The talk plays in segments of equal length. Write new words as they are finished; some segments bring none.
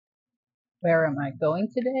Where am I going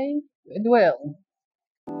today? Goodwill.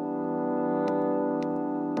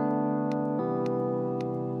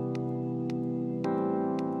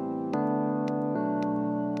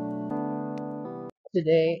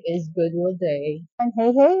 Today is Goodwill Day. And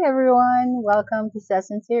hey everyone, welcome to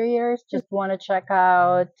CesInteriors. Just want to check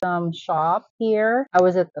out some shop here. I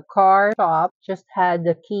was at the car shop, just had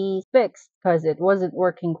the keys fixed because it wasn't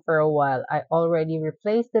working for a while. I already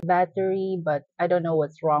replaced the battery, but I don't know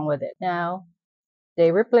what's wrong with it. Now,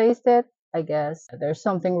 they replaced it. I guess there's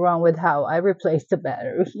something wrong with how I replaced the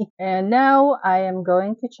battery. And now I am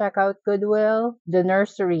going to check out Goodwill, the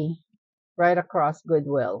nursery right across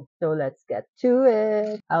Goodwill. So let's get to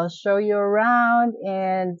it. I'll show you around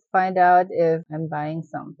and find out if I'm buying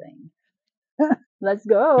something. Let's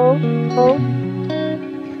go.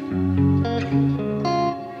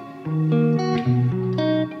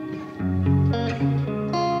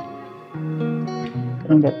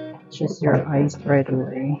 Something that catches your eyes right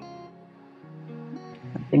away.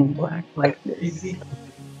 Something black like this.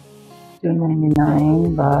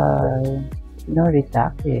 $2.99 by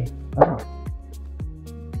sᴛыʟᴇ. Oh.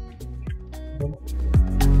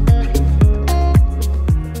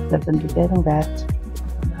 Definitely getting that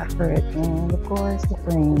back for it, and of course the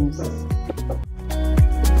frames.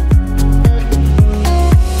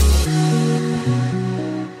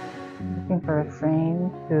 Looking for a frame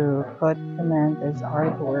to put cement as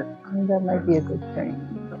artwork, and that might be a good frame.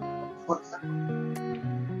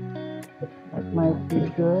 That might be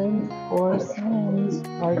good for some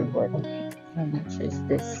artwork. How much is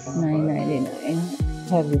this? $9.99.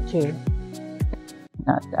 Heavy too.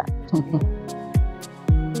 Not that.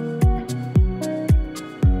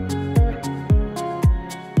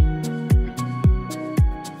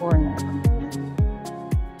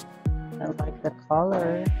 I like the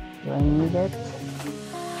color. Do I need it?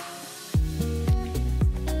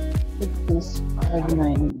 It is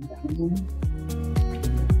 $5.99.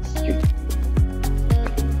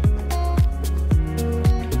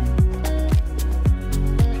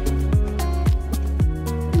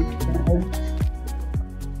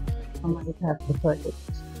 I might have to put it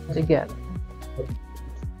together.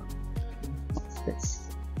 What's this?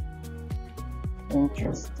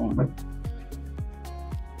 Interesting.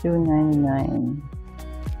 $2.99.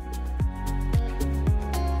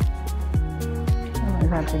 I might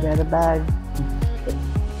have to get a bag.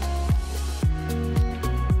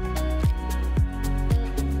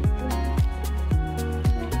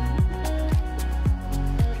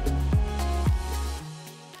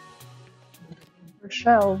 For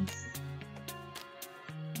shelves.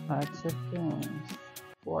 Lots of things.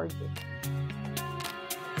 Gorgeous.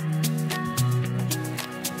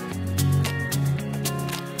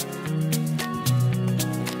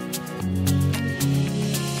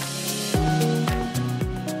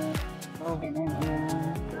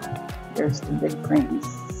 There's the big frames.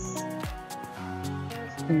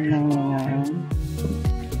 $2.99.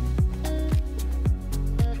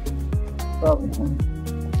 Problem.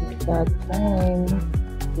 That frame.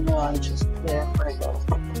 You know, I'm just there for those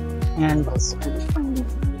handles for the frame.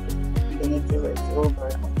 I'm gonna do it over.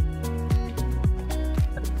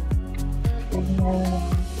 And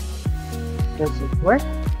does it work?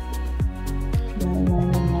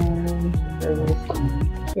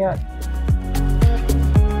 $9.99. Yeah.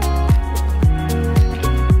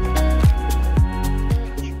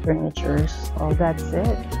 Furnitures. Oh, that's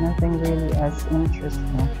it. Nothing really as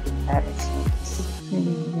interesting as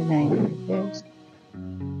 $9.99.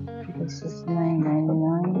 This is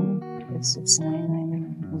 $9.99. This is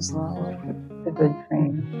 $9.99 as well. The good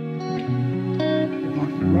frame.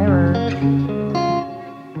 Mirror.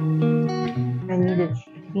 I need a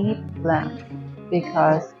cheap lamp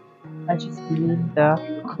because I just need the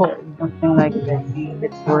cold. Something like this.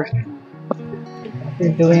 It's working. If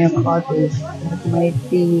you're doing a cottage, that might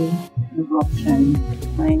be an option.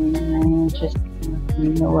 $9.99. Just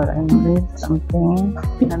you know what, I need something.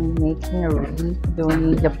 I'm making a wreath. Don't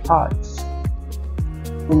need the pots. I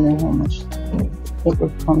don't know how much it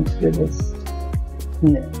would come to this.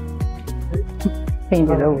 No. Paint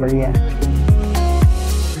it over, yeah.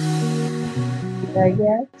 Did I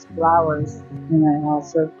get flowers? And I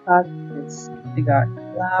also got this. I got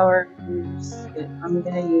flowers that I'm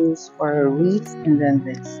gonna use for a wreath, and then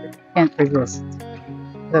this. Can't resist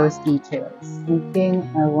those details. Thinking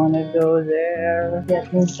I want to go there,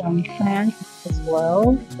 get me some plants as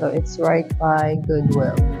well. So it's right by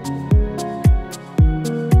Goodwill.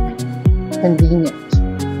 Convenient.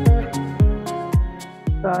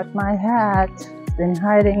 Got my hat. It's been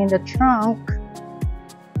hiding in the trunk.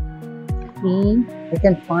 See, I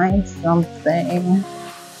can find something.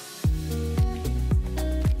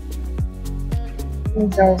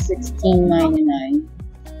 These are 16.99.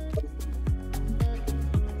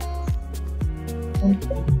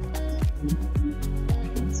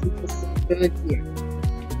 This is good here.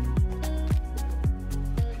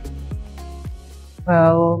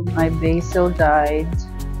 Well, my basil died.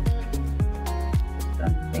 So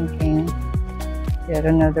I'm thinking get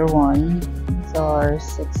another one. These are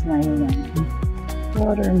 6.99.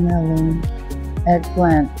 Watermelon,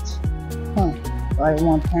 eggplant. Huh. Do I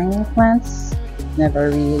want hanging plants? Never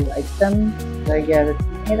really liked them. So I get a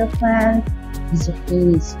tomato plant.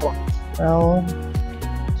 Zucchini squash. Well,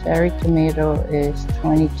 cherry tomato is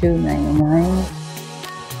 22.99.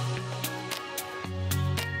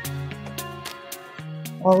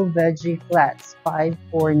 All veggie flats, 5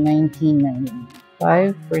 for 19.99.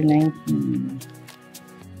 5 for 19.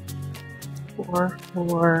 4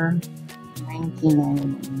 for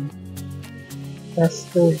 19.99.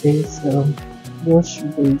 Pesto basil, bush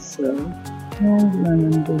basil, and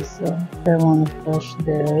lemon basil. I want a fresh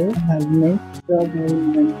day. I have mint, strawberry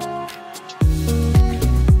mint.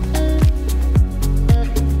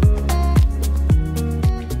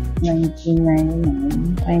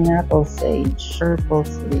 19.99. Pineapple sage, purple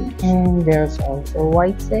sage, and there's also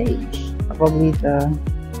white sage. Probably the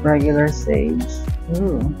regular sage.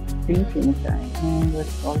 Ooh, drinking time. And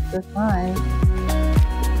what's also fine.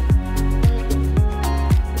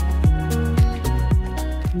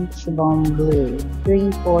 Peach Bomb Blue,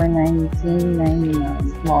 3 for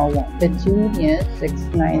 19.99. Small one. Petunia,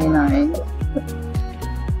 6.99.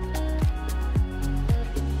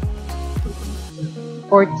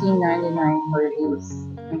 $14.99 for these.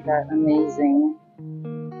 Isn't that amazing?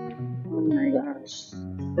 Oh my gosh.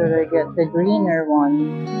 Should I get the greener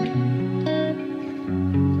one?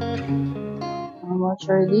 How much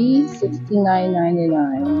are these?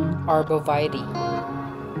 $69.99. Arborvitae.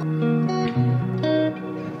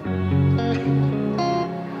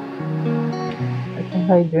 Like a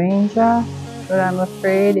hydrangea, but I'm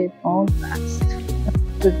afraid it won't last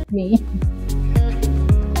with me.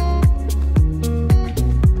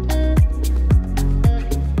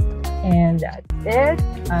 And that's it.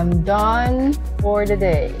 I'm done for the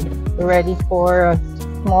day. Ready for a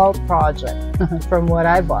small project from what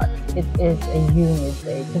I bought. It is a humid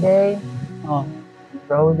day today. Oh, the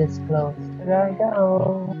road is closed. Where I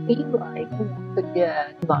go? Feel like I could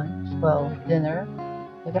get lunch, well, dinner.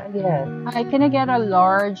 What I get? Hi, can I get a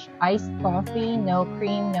large iced coffee, no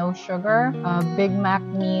cream, no sugar, a Big Mac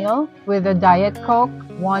meal with a Diet Coke,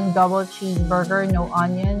 one double cheeseburger, no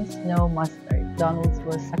onions, no mustard. McDonald's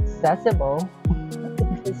was accessible.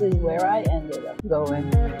 This is where I ended up going.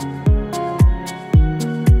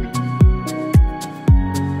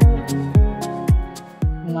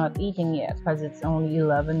 I'm not eating yet because it's only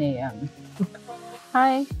 11 a.m.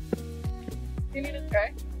 Hi. You need a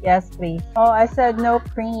tray? Yes, please. Oh, I said no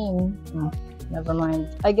cream. Never mind.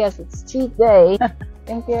 I guess it's cheat day.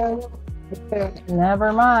 Thank you.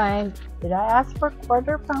 Never mind. Did I ask for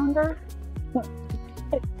quarter pounder?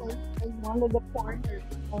 I wanted a quarter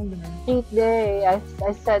pounder. Cheat day.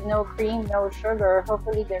 I said no cream, no sugar.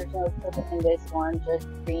 Hopefully there's no sugar in this one, just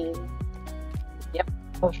cream. Yep.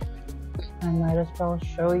 Oh, I might as well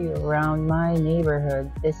show you around my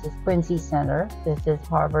neighborhood. This is Quincy Center. This is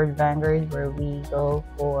Harvard Vanguard, where we go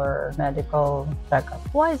for medical checkup.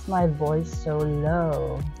 Why is my voice so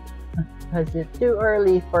low? Because it's too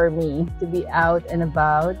early for me to be out and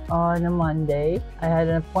about on a Monday. I had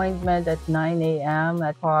an appointment at 9 a.m.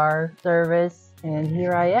 at car service. And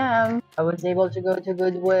here I am. I was able to go to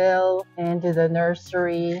Goodwill and to the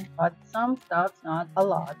nursery. Bought some stuff, not a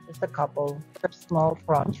lot, just a couple. For a small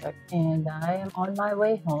project. And I am on my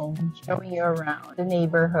way home, showing you around the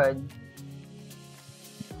neighborhood.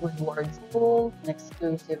 Woodward School, an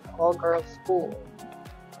exclusive all-girls school.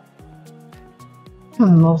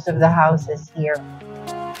 Most of the houses here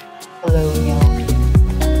colonial.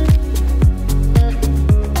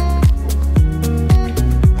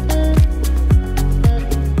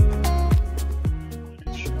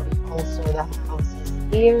 Also the houses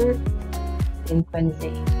here in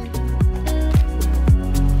Quincy.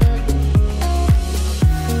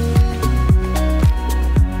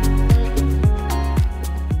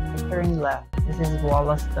 Turn left. This is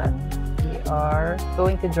ⴡⴡ. We are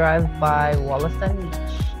going to drive by ⴡⴡ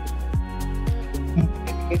Beach. Here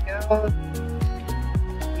you go.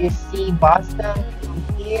 You see Boston from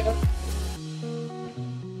here.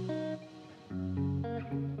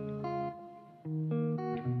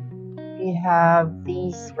 We have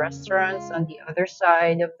these restaurants on the other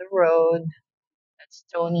side of the road. That's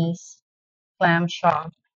Tony's Clam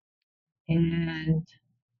Shop. And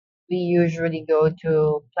we usually go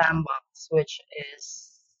to Clam Box, which is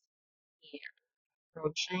here.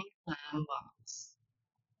 approaching clam box.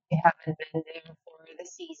 We haven't been there for the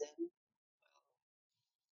season.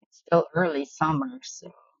 It's still early summer,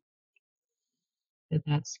 so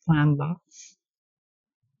that's clam box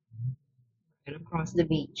right across the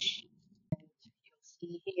beach. You'll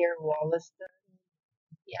see here Wollaston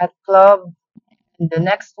Yacht Club. And the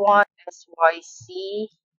next one, SYC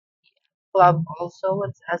Club, also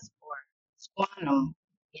it's S for sᴛύʟᴇ.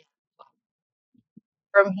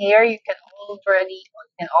 From here, you can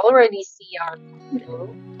already see our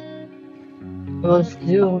condo. We'll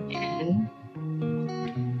zoom in.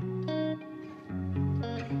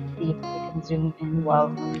 See if we can zoom in while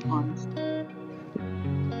I'm on.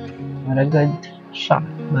 Not a good shot,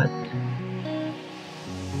 but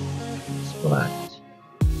it's what.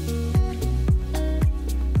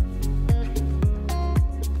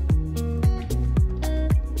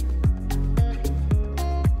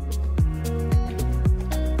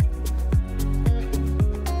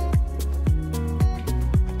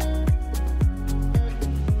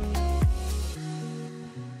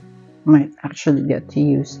 Might actually get to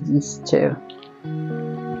use these two.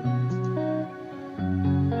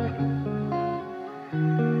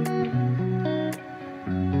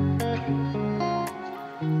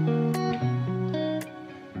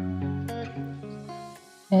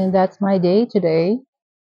 And that's my day today.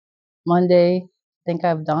 Monday. I think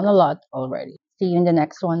I've done a lot already. See you in the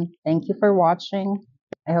next one. Thank you for watching.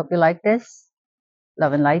 I hope you like this.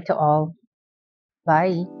 Love and light to all.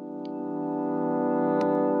 Bye.